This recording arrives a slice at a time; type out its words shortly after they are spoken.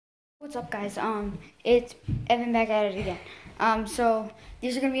What's up, guys? It's Evan back at it again. So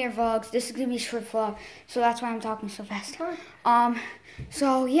these are gonna be our vlogs. This is gonna be a short vlog, so that's why I'm talking so fast.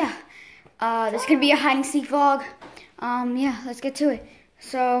 So yeah, this is gonna be a hide and seek vlog. Yeah, let's get to it.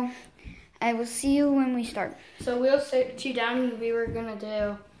 So I will see you when we start. So we'll sit you down, and we were gonna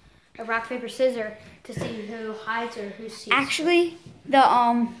do a rock paper scissors to see who hides or who sees. Actually, the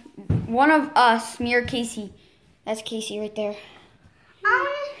one of us, me or Casey, that's Casey right there.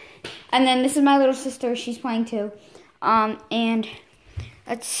 And then this is my little sister. She's playing too. And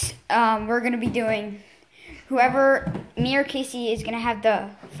that's we're gonna be doing whoever, me or Casey, is gonna have the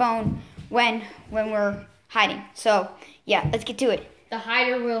phone when we're hiding. So yeah, let's get to it. The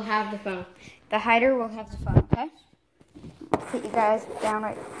hider will have the phone. The hider will have the phone. Okay. Put you guys down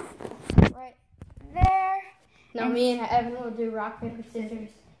right there. Now me and Evan will do rock paper scissors.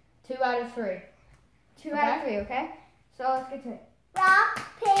 2 out of 3. 2 out of 3. Okay. So let's get to it. Rock,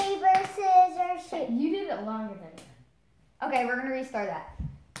 paper, scissors, shoot. You did it longer than me. Okay, we're gonna restart that.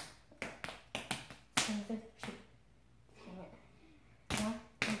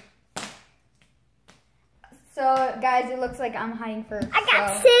 So guys, it looks like I'm hiding first. I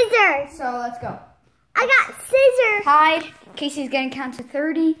got scissors. So let's go. I got scissors. Hide. Casey's gonna count to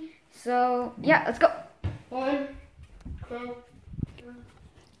 30. So yeah, let's go. 1, 2.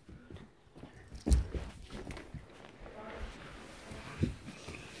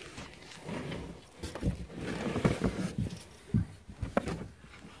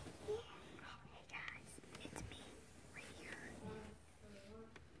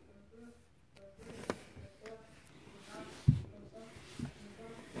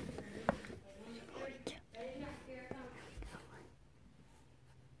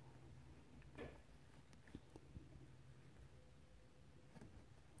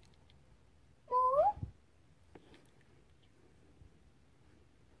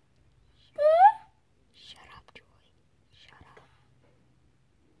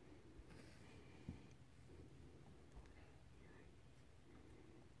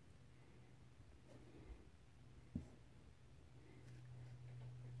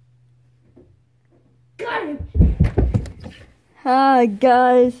 Hi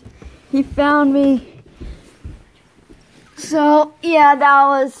guys, he found me. So yeah, that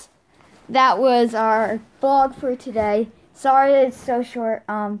was our vlog for today. Sorry it's so short,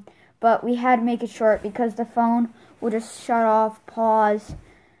 but we had to make it short because the phone will just shut off, pause.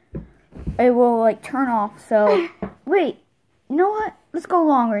 It will like turn off. So wait, you know what? Let's go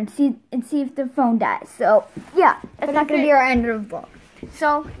longer and see if the phone dies. So yeah, that's not gonna be our end of the vlog.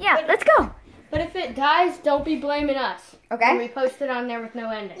 So yeah, let's go. But if it dies, don't be blaming us. Okay. And we post it on there with no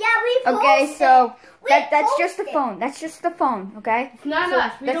ending. Yeah, we posted. Okay, so that's just the phone. That's just the phone, okay? It's not so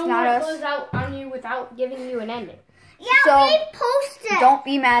us. We don't want to close out on you without giving you an ending. Yeah, so we posted. Don't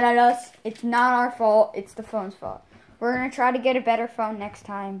be mad at us. It's not our fault. It's the phone's fault. We're going to try to get a better phone next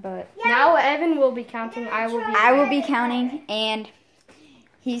time, but now Evan will be counting. I will be counting, and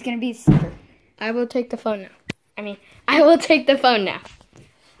he's going to be the seeker. I will take the phone now. I will take the phone now.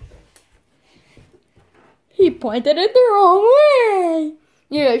 He pointed it the wrong way.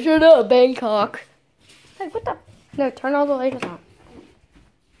 Yeah, shut up, Bangkok. Hey, what the? No, turn all the lights on.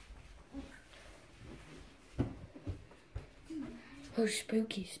 Oh,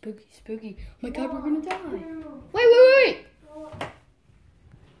 spooky, spooky, spooky. Oh my God, we're gonna die. Wait.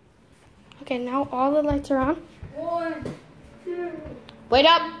 Okay, now all the lights are on. 1, 2, Wait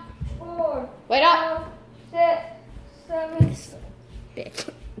up. 4, Wait up. 6, 7, Bitch.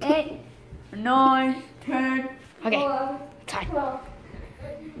 8, 9, 10. Okay, 11, time. 12.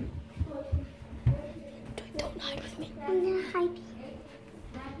 Don't hide with me. I'm gonna hide.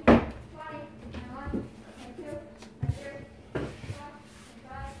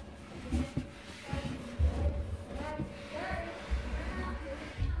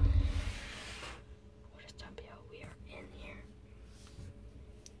 What is up, yo? We are in here.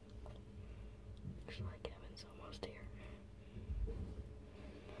 Looks like Evan's almost here.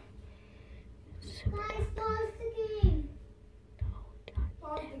 Guys, pause the game.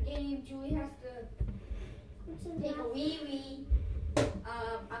 Pause the game. Julie has to take a wee.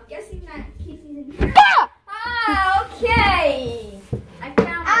 I'm guessing that Casey's in here. Okay. I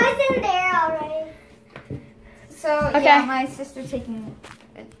was in there already. So Okay. yeah, my sister's taking.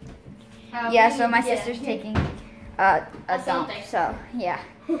 So my sister's taking a dump. something. So yeah.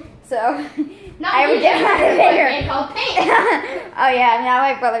 So Not I would me. get out of there. It's called paint. Oh yeah, now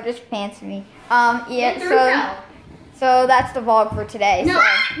my brother just pants me. So that's the vlog for today. No. So.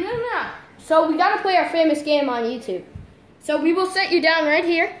 So we gotta play our famous game on YouTube. So we will set you down right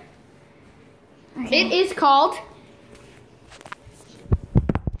here. Okay. It is called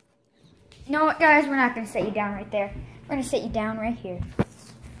No, guys, we're not gonna set you down right there. We're gonna set you down right here.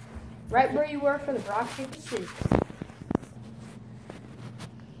 Right where you were for the rock, paper, scissors.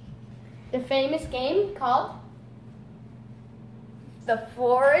 The famous game called The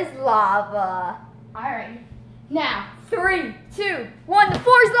floor is lava. Alright. Now. 3, 2, 1. The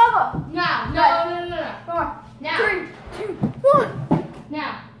floor is lava. Now. No. Come on. Now. 3, 2, 1.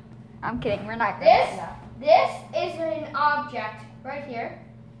 Now. I'm kidding. We're not gonna. This is an object right here.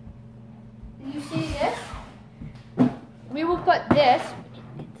 You see this? We will put this.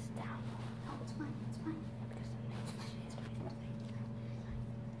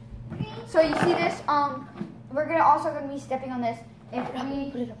 So you see this? We're also gonna be stepping on this. If we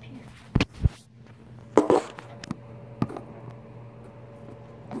put it up here.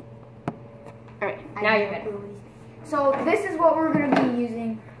 All right. Now you're good. So this is what we're gonna be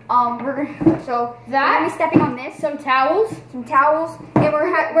using. We're gonna be stepping on this. Some towels. Some towels, and we're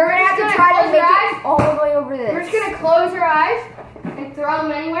gonna have to try to make it all the way over this. We're just gonna close your eyes and throw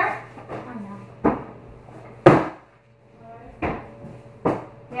them anywhere.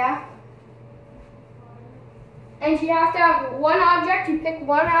 Yeah. And you have to have one object. You pick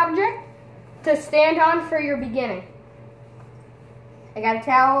one object to stand on for your beginning. I got a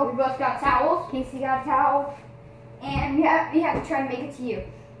towel. We both got towels. Casey got a towel, and we have to try to make it to you.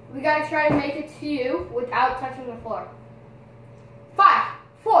 We gotta try to make it to you without touching the floor. 5,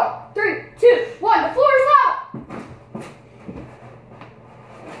 4, 3, 2, 1. The floor is up.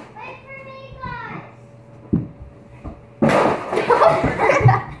 Wait for me, guys.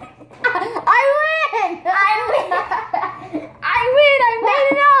 I win!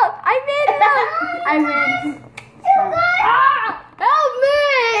 I made it up! I win! You guys, Help me!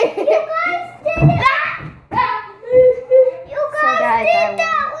 you guys did it. You So guys guys, did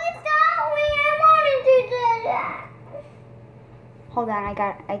that without me. I wanted to do that. Hold on,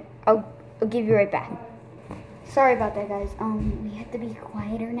 I'll give you right back. Sorry about that, guys. We have to be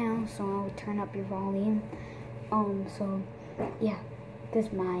quieter now, so I'll turn up your volume. So yeah,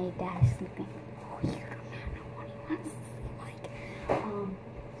 because my dad is sleeping. Oh, you don't know what he wants to sleep like.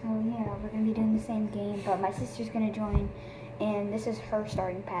 So yeah, we're gonna be doing the same game, but my sister's gonna join, and this is her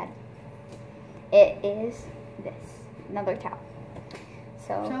starting pad. It is this, another towel.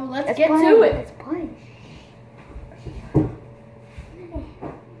 So let's get to it. Let's play.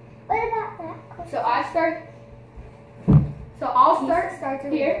 What about that? So I'll start Starts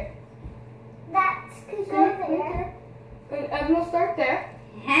over here. That's because you're there. And Evan will start there.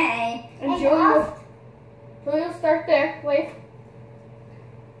 Hey. And And Julie will start there. Wait.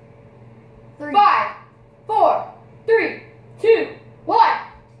 3. 5, 4, 3, 2, 1.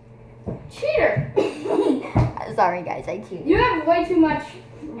 Cheater! Sorry, guys, I cheated. You have way too much.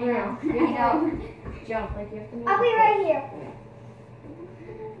 I know. Jump like you have to move. I'll be right here.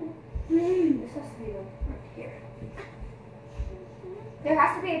 This has to be right here. There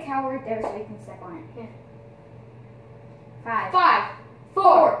has to be a towel right there so we can step on it. Yeah. 5. 5,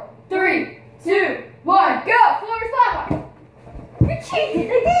 4, 3, 2, 1. Go! Floor is lava. You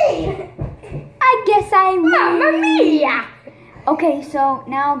cheated again. I guess I win. Mamma mia! Okay, so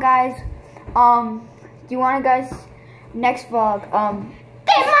now, guys, do you want to, guys, next vlog, Mamma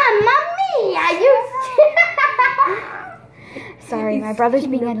mia! You. sorry, my brother's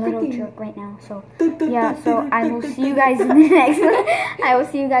being a little jerk right now, so, yeah, so I will see you guys in the next one. I will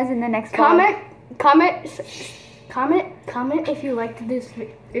see you guys in the next vlog. Comment if you liked this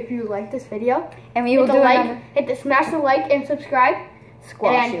video. And we will Hit do the another. smash the like and subscribe.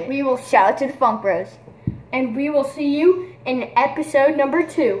 Squash And it. we will Shout out to the Funk Bros. And we will see you in episode number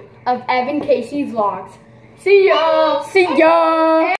 2 of Evan Casey Vlogs. See ya! See ya!